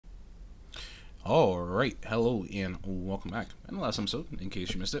Alright, hello and welcome back. In the last episode, in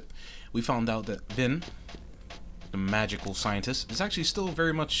case you missed it, we found out that Vin, the magical scientist, is actually still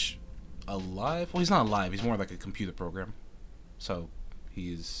very much alive. Well, he's not alive, he's more like a computer program. So,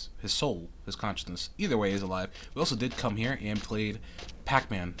 his soul, his consciousness, either way is alive. We also did come here and played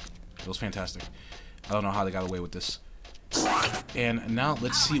Pac-Man. It was fantastic. I don't know how they got away with this. And now,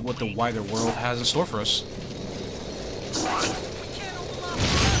 let's see what the wider world has in store for us.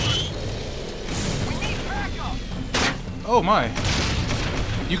 Oh my.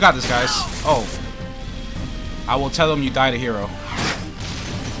 You got this, guys. Oh. I will tell them you died a hero.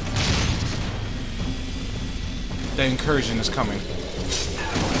 The incursion is coming.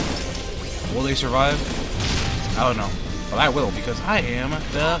 Will they survive? I don't know. But I will, because I am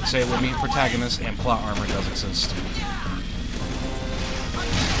the, say it with me, protagonist, and plot armor does exist.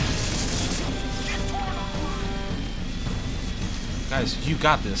 Guys, you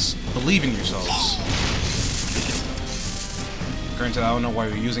got this. Believe in yourselves. Granted, I don't know why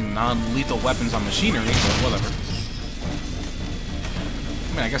you're using non-lethal weapons on machinery, but whatever.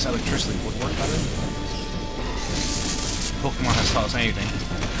 I mean, I guess electricity would work better. Pokemon has taught us anything.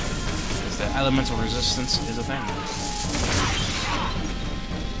 Is that elemental resistance is a thing.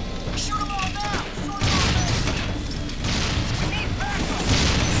 Shoot 'em all now! We need backup!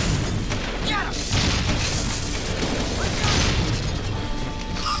 Get 'em!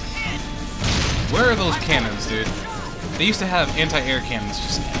 Where are those cannons, dude? They used to have anti-air cannons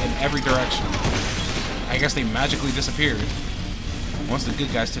just in every direction. I guess they magically disappeared once the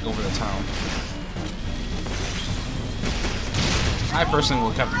good guys took over the town. I personally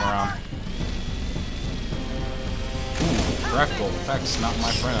would have kept them around. Ooh, graphical effects, not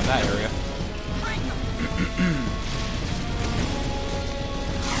my friend in that area.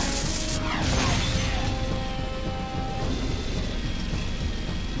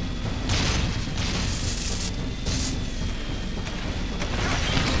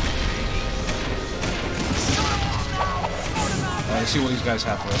 Let's see what these guys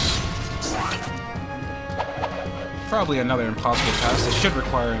have for us. Probably another impossible task. It should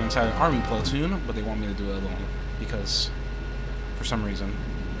require an entire army platoon, but they want me to do it alone because, for some reason,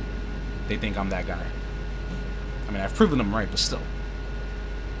 they think I'm that guy. I mean, I've proven them right, but still.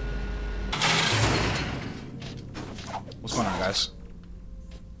 What's going on, guys?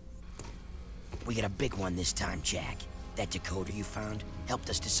 We got a big one this time, Jack. That decoder you found helped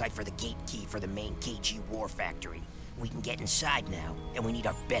us decipher the gate key for the main KG war factory. We can get inside now, and we need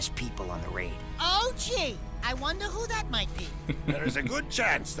our best people on the raid. Oh, gee. I wonder who that might be. There is a good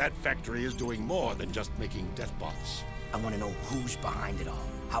chance that factory is doing more than just making deathbots. I want to know who's behind it all.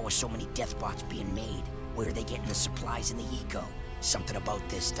 How are so many deathbots being made? Where are they getting the supplies and the eco? Something about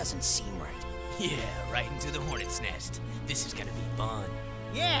this doesn't seem right. Yeah, right into the hornet's nest. This is gonna be fun.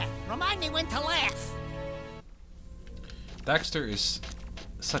 Yeah, remind me when to laugh. Daxter is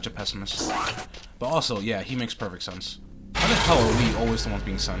such a pessimist. But also, yeah, he makes perfect sense. Why the hell are we always the ones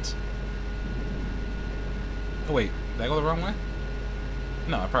being sent? Oh wait, did I go the wrong way?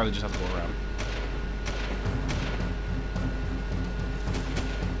 No, I probably just have to go around.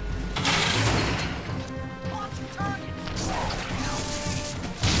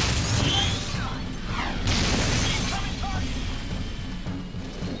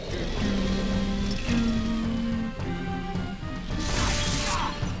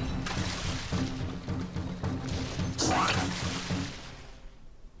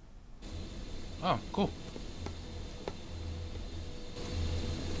 Oh, cool.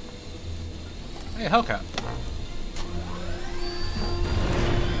 Hey, Hellcat.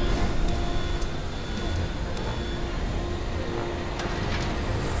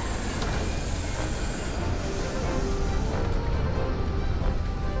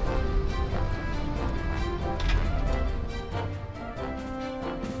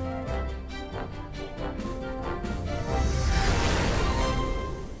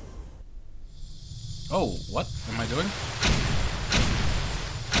 Oh, what am I doing?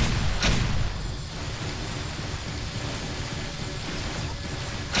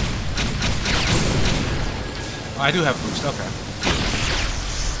 Oh, I do have boost, okay.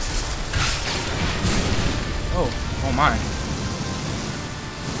 Oh my.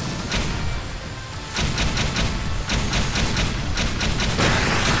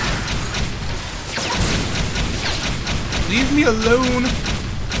 Leave me alone!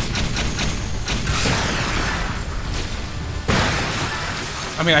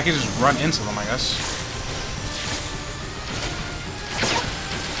 I mean, I could just run into them, I guess.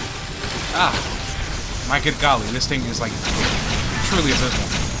 Ah! My good golly, this thing is like truly abysmal.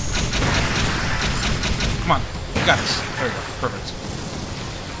 Come on, you got this. There we go, perfect.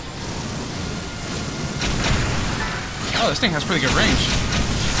 Oh, this thing has pretty good range.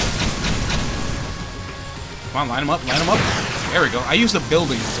 Come on, line him up, line him up. There we go. I use the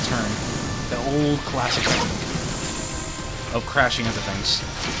building to turn. The old classic technique of crashing into things.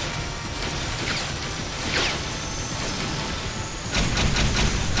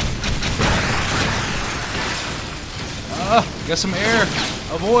 Get some air.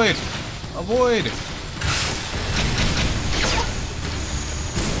 Avoid. Avoid.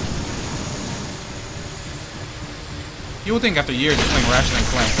 You would think after years of playing Ratchet and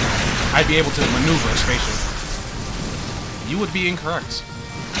Clank, I'd be able to maneuver a spaceship. You would be incorrect.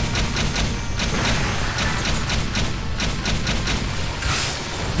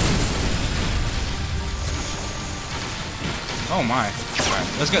 Oh my.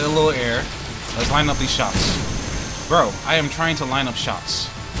 Alright, let's get a little air. Let's line up these shots. Bro, I am trying to line up shots.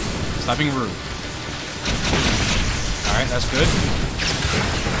 Stop being rude. Alright, that's good.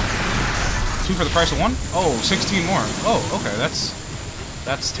 2 for the price of 1? Oh, 16 more. Oh, okay,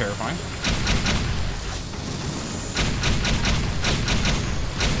 that's terrifying.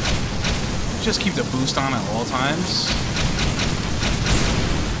 Just keep the boost on at all times.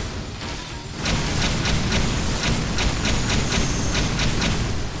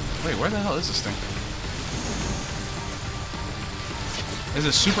 Wait, where the hell is this thing? Is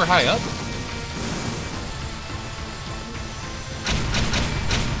it super high up?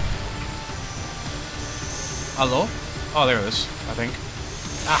 Hello? Oh, there it is, I think.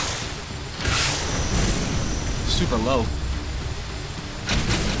 Ah! Super low.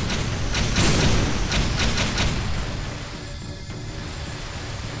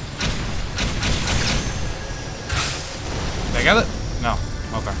 Did I get it? No.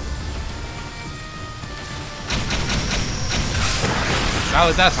 Okay. Got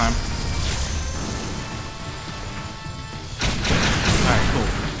it that time. Alright, cool.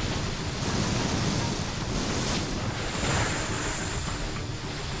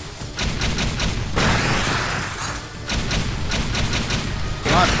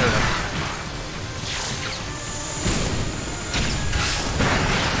 Come on,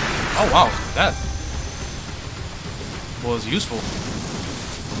 oh wow, that was useful.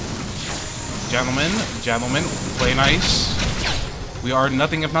 Gentlemen, gentlemen, play nice. We are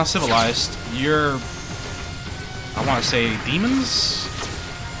nothing if not civilized. You're... I want to say demons?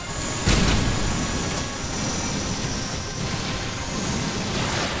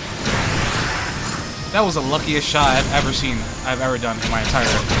 That was the luckiest shot I've ever done in my entire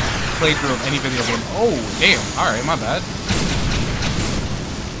playthrough of any video game. Oh, damn. Alright, my bad.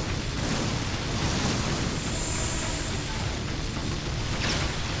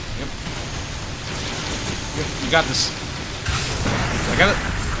 Yep. You got this. I got it?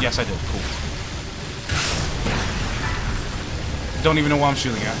 Yes, I did. Cool. Don't even know what I'm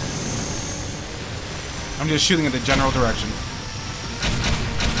shooting at. I'm just shooting in the general direction.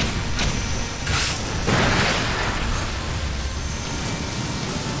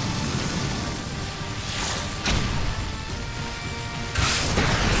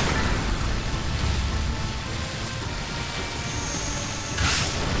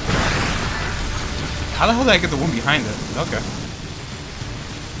 How the hell did I get the one behind it? Okay.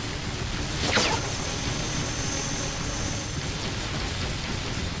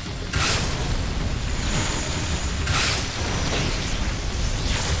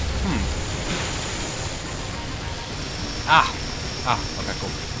 Okay, cool.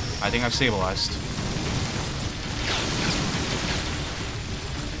 I think I've stabilized.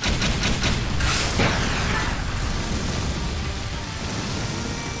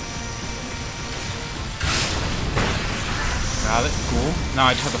 Got it, cool. Now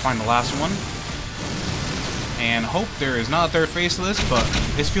I just have to find the last one. And hope there is not a third phase to this, but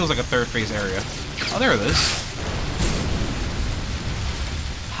this feels like a third phase area. Oh, there it is.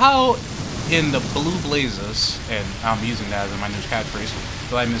 How in the blue blazes, and I'm using that as my new catchphrase,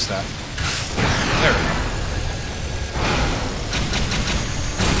 did I miss that? There we go.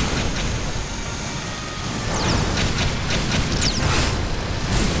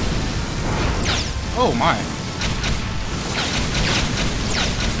 Oh my.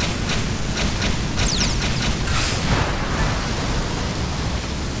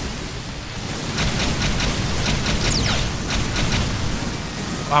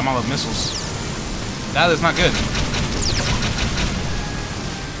 Oh, I'm all of missiles. That is not good.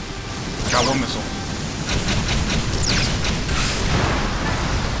 I got one missile.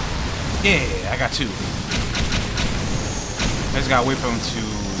 Yeah, I got 2. I just gotta wait for them to...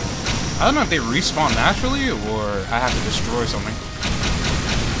 I don't know if they respawn naturally or I have to destroy something.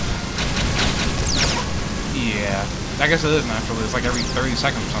 Yeah, I guess it is natural. It's like every 30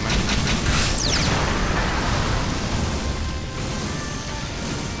 seconds or something.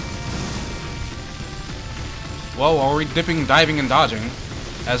 Well, while we're dipping, diving, and dodging,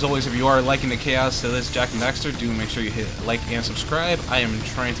 as always, if you are liking the chaos to this Jack and Daxter, do make sure you hit like and subscribe. I am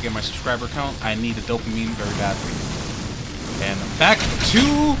trying to get my subscriber count. I need the dopamine very badly. And back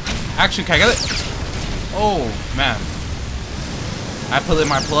to... Actually, can I get it? Oh, man. I put in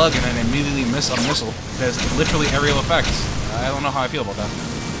my plug and then immediately miss a missile. There's literally aerial effects. I don't know how I feel about that.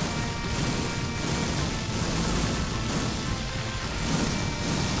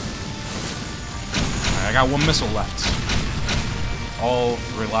 Alright, I got one missile left. All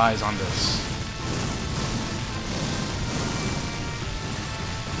relies on this.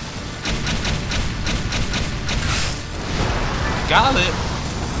 Got it!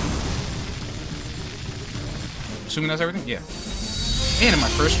 Assuming that's everything? Yeah. And in my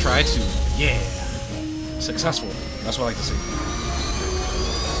first try too. Yeah! Successful. That's what I like to see.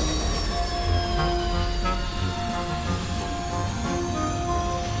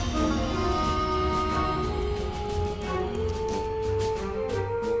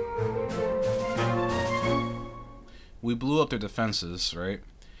 We blew up their defenses, right?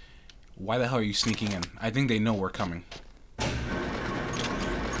 Why the hell are you sneaking in? I think they know we're coming.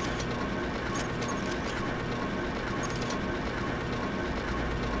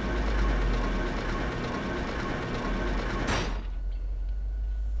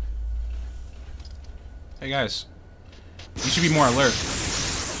 Hey guys, you should be more alert.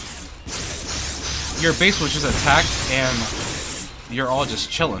 Your base was just attacked and you're all just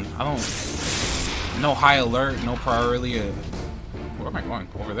chilling. I don't... No high alert, no priority. Where am I going?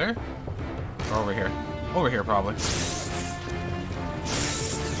 Over there? Or over here? Over here, probably.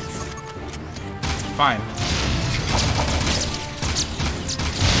 Fine.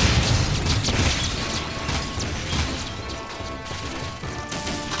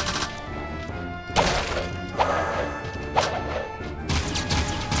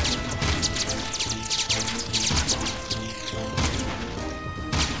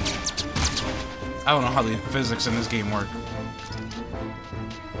 I don't know how the physics in this game work.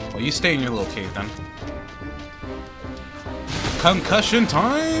 Well, you stay in your little cave then. Concussion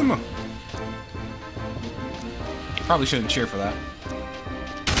time! Probably shouldn't cheer for that.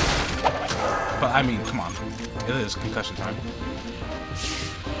 But I mean, come on. It is concussion time.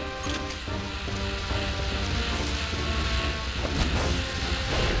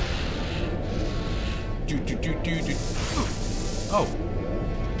 Oh.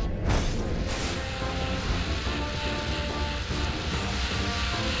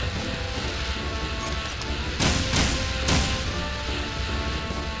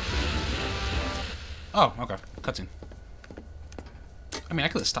 Oh, okay. Cutscene. I mean, I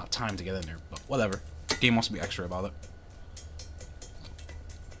could have stopped time to get in there, but whatever. Game wants to be extra about it.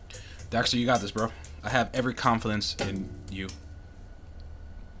 Daxter, you got this, bro. I have every confidence in you.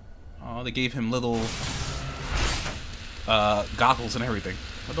 Oh, they gave him little goggles and everything.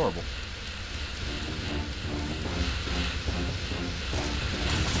 Adorable.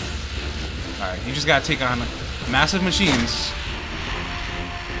 Alright, you just gotta take on massive machines.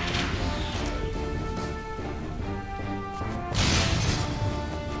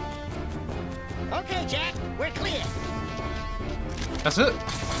 Okay, Jack, we're clear. That's it.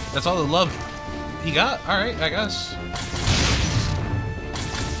 That's all the love he got. Alright, I guess.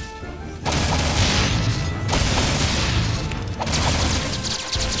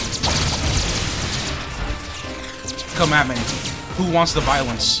 Come at me. Who wants the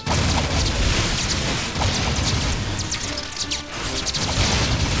violence?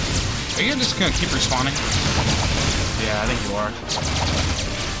 Are you just gonna keep respawning? Yeah, I think you are.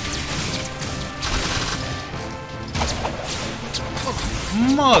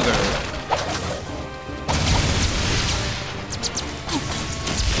 Mother!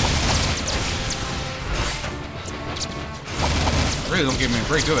 Really don't give me a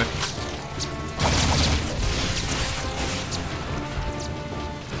break, do it?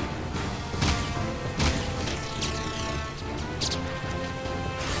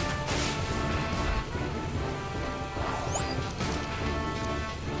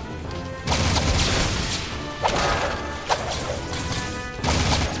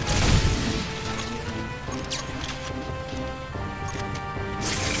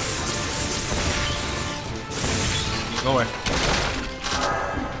 Go away.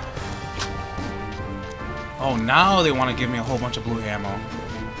 Oh, now they want to give me a whole bunch of blue ammo.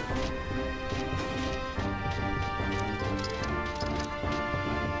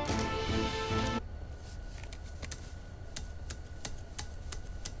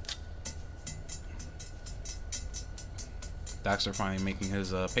 Daxter finally making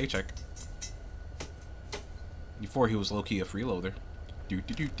his paycheck. Before he was low-key a freeloader.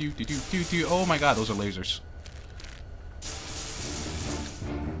 Oh my god, those are lasers.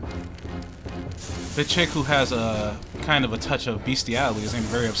 The chick who has a kind of a touch of bestiality is going to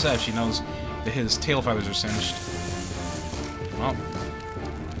be very upset if she knows that his tail feathers are singed. Well.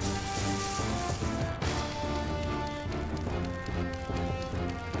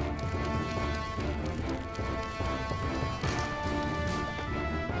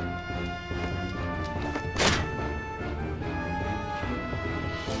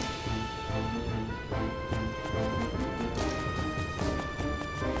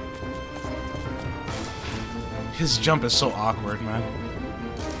 His jump is so awkward, man.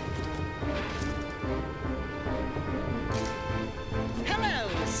 Hello,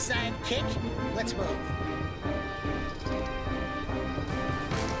 sidekick. Let's move.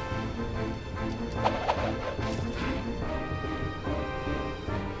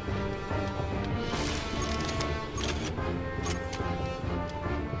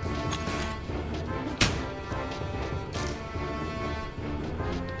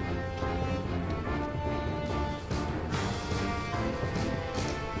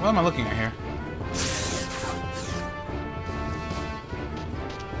 What am I looking at here?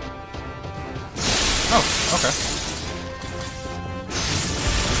 Oh, okay.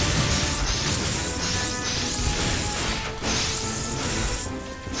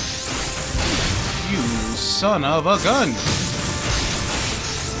 You son of a gun!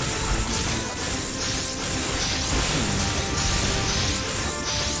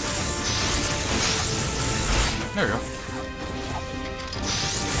 There we go.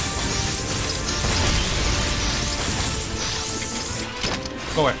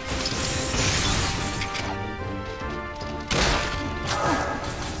 Go away.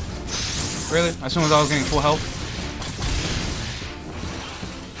 Really? As soon as I was getting full health?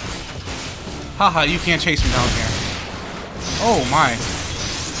 Haha, you can't chase me down here. Oh my.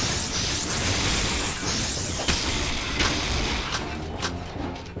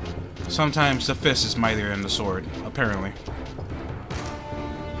 Sometimes the fist is mightier than the sword, apparently.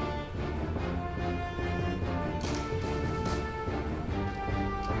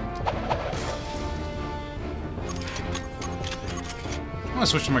 I'm gonna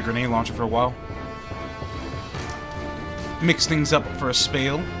switch to my grenade launcher for a while. Mix things up for a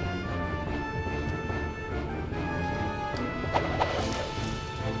spell.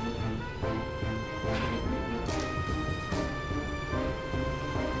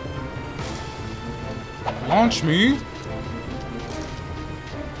 Launch me!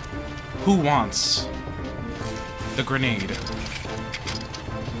 Who wants the grenade?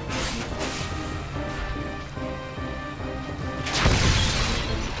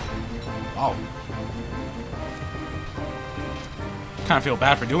 Oh. Kind of feel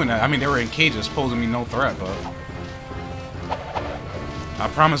bad for doing that. I mean, they were in cages, posing me no threat, but I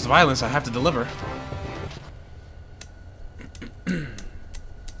promised violence I have to deliver.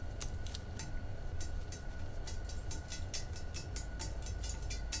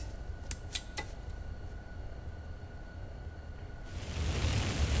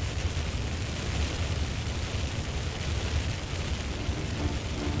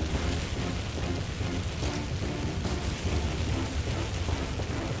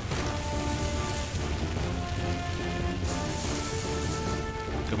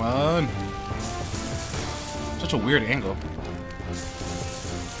 Come on. Such a weird angle.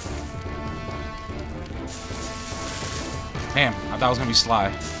 Damn, I thought it was gonna be Sly.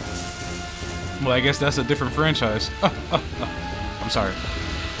 Well, I guess that's a different franchise. I'm sorry.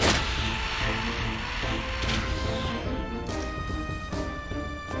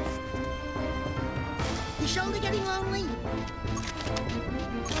 Your shoulder getting lonely?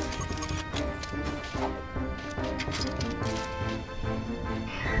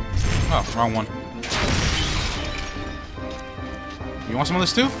 Oh, wrong one. You want some of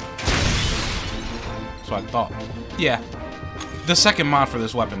this too? That's what I thought. Yeah. The second mod for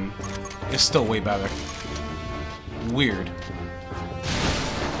this weapon is still way better. Weird.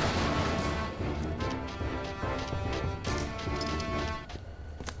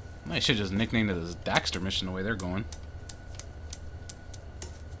 I should just nickname it as Daxter mission the way they're going.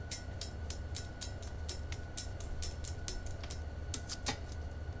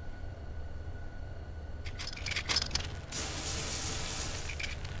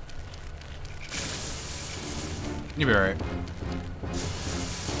 You'll be alright.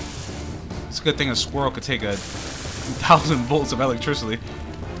 It's a good thing a squirrel could take 1,000 volts of electricity.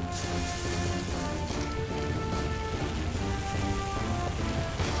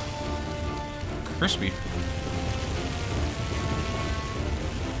 Crispy.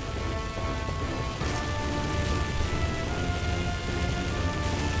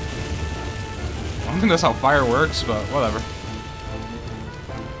 I don't think that's how fire works, but whatever.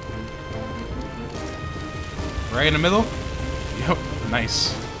 Right in the middle? Yep,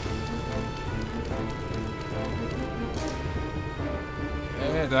 nice.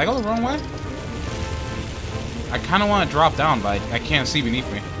 Did I go the wrong way? I kind of want to drop down, but I can't see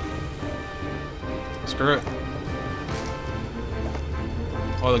beneath me. Screw it.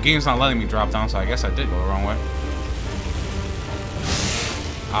 Well, the game's not letting me drop down, so I guess I did go the wrong way.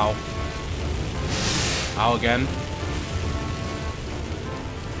 Ow. Ow again.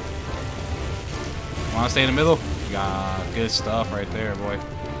 Want to stay in the middle? Yeah, good stuff right there, boy.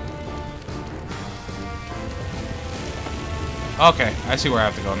 Okay, I see where I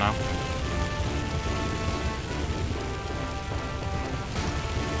have to go now.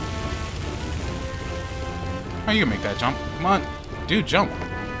 Oh, you can make that jump. Come on. Dude, jump.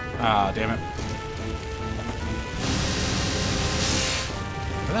 Ah, damn it.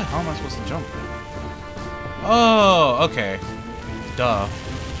 Where the hell am I supposed to jump? Oh, okay. Duh.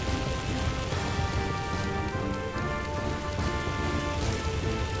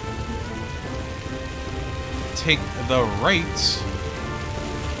 Take the right.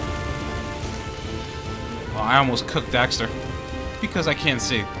 Well, I almost cooked Daxter because I can't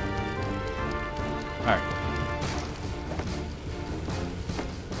see. Alright.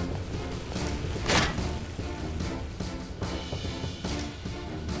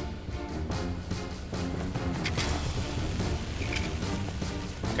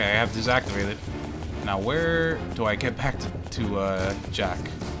 Okay, I have deactivated. Now where do I get back to Jack?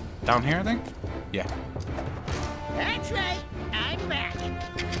 Down here, I think? Yeah. That's right. I'm back.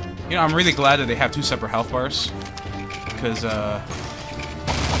 You know, I'm really glad that they have two separate health bars. Because, there's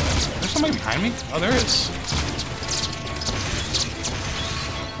somebody behind me? Oh, there is.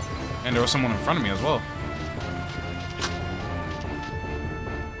 And there was someone in front of me as well.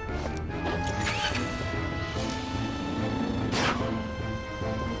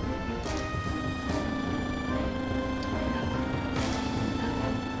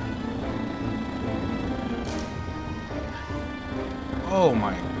 Oh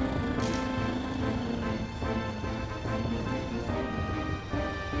my.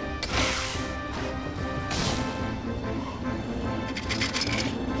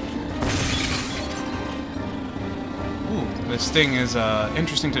 Ooh, this thing is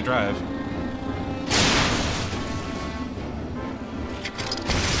interesting to drive.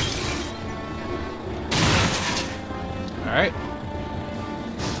 All right.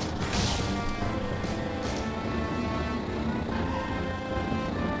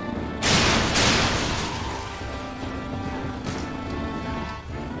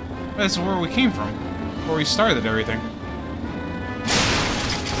 That's where we came from, where we started everything.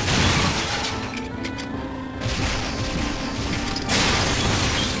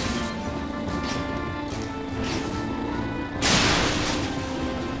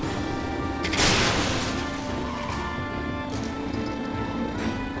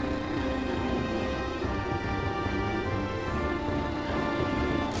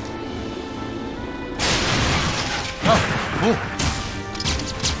 Oh, ooh.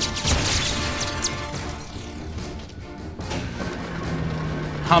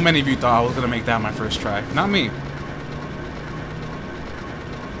 How many of you thought I was going to make that my first try? Not me.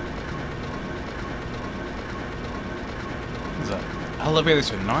 Is that elevator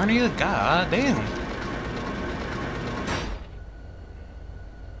to Narnia? God damn.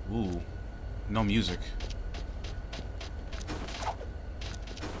 Ooh. No music.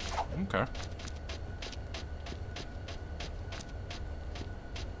 Okay.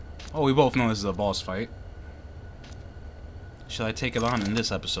 Oh, we both know this is a boss fight. Should I take it on in this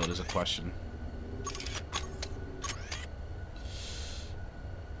episode is a question.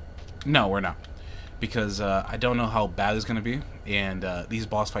 No, we're not. Because I don't know how bad it's going to be. And these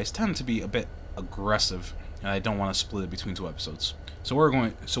boss fights tend to be a bit aggressive. And I don't want to split it between two episodes. So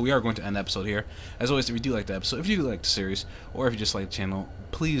we are going to end the episode here. As always, if you do like the episode, if you do like the series, or if you just like the channel,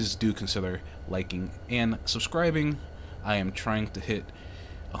 please do consider liking and subscribing. I am trying to hit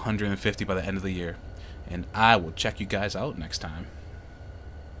 150 by the end of the year. And I will check you guys out next time.